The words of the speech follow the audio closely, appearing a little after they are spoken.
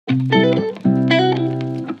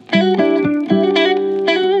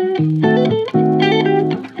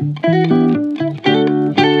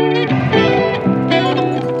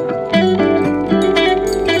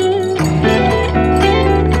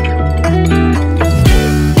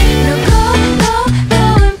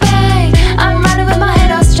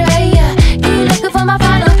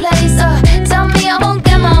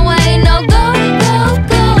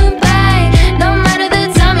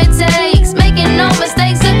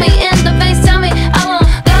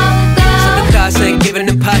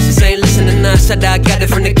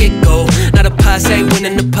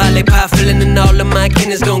Parlay pie fillin, and all of my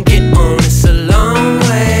kin is gon' get on. It's a long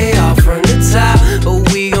way off from the top,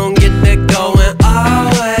 but we gon' get that going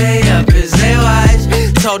all way up as they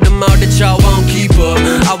watch. Told them all that y'all won't keep up.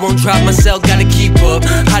 I won't drop myself, gotta keep up.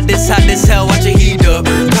 Hot as hell, watch it heat up.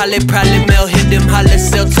 Probably mail, hit them holler,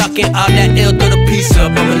 still talking all that ill, throw the piece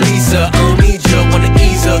up. I'm a Lisa, I don't need ya, wanna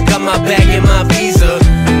ease up. Got my bag and my visa.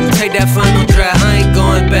 Take that final draft, I ain't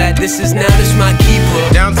going back. This is now, this my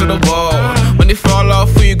keeper. Down to the wall, when they fall off,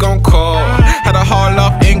 who you gon' call? Had to haul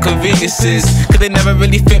off inconveniences, cause they never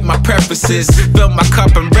really fit my preferences. Fill my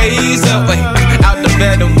cup and raise up, out the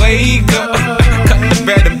bed and wake up, cut the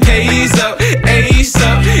bread and pays up, ace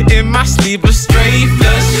up. In my sleep a straight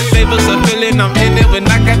flush, flavors of feeling, I'm in it when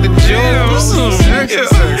I got the juice.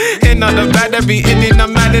 And all the bad that be in it,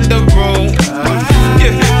 I'm out of the room.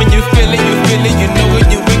 When you feel it, you know it,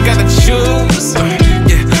 you ain't gotta choose.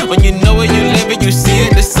 When you know it, you live it, you see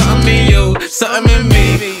it, there's something in you, something in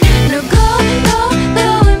me. No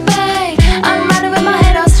going back. I'm riding with my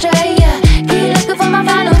head on straight, yeah. Keep looking for my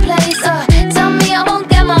final place, tell me I won't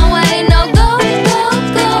get my way. No going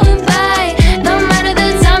back. No matter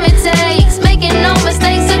the time it takes, making no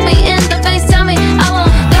mistakes, look me in the face, tell me I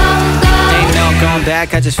won't go. Ain't no going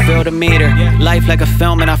back, I just feel the meter. Life like a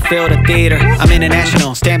film and I feel the theater. I'm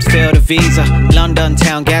international, stamps fill the visa. London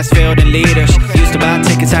town, gas filled and leaders. Used to buy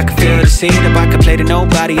tickets, I could feel the seat. If I could play to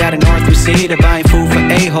nobody out of North Receiver. Buying food for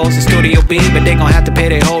a-holes in Studio B, but they gon' have to pay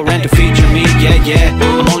their whole rent to feature me. Yeah,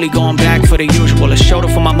 I'm only going back for the usual. A shoulder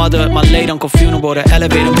for my mother at my late uncle funeral. The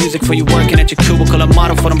elevator music for you working at your cubicle. A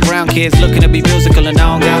model for them brown kids looking to be musical. And I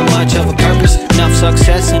don't got much of a purpose. Enough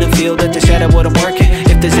success in the field that they said I wouldn't work it.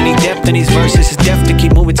 If there's any depth in these verses, it's depth to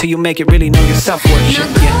keep moving till you make it really know your self-worth. No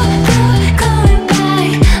going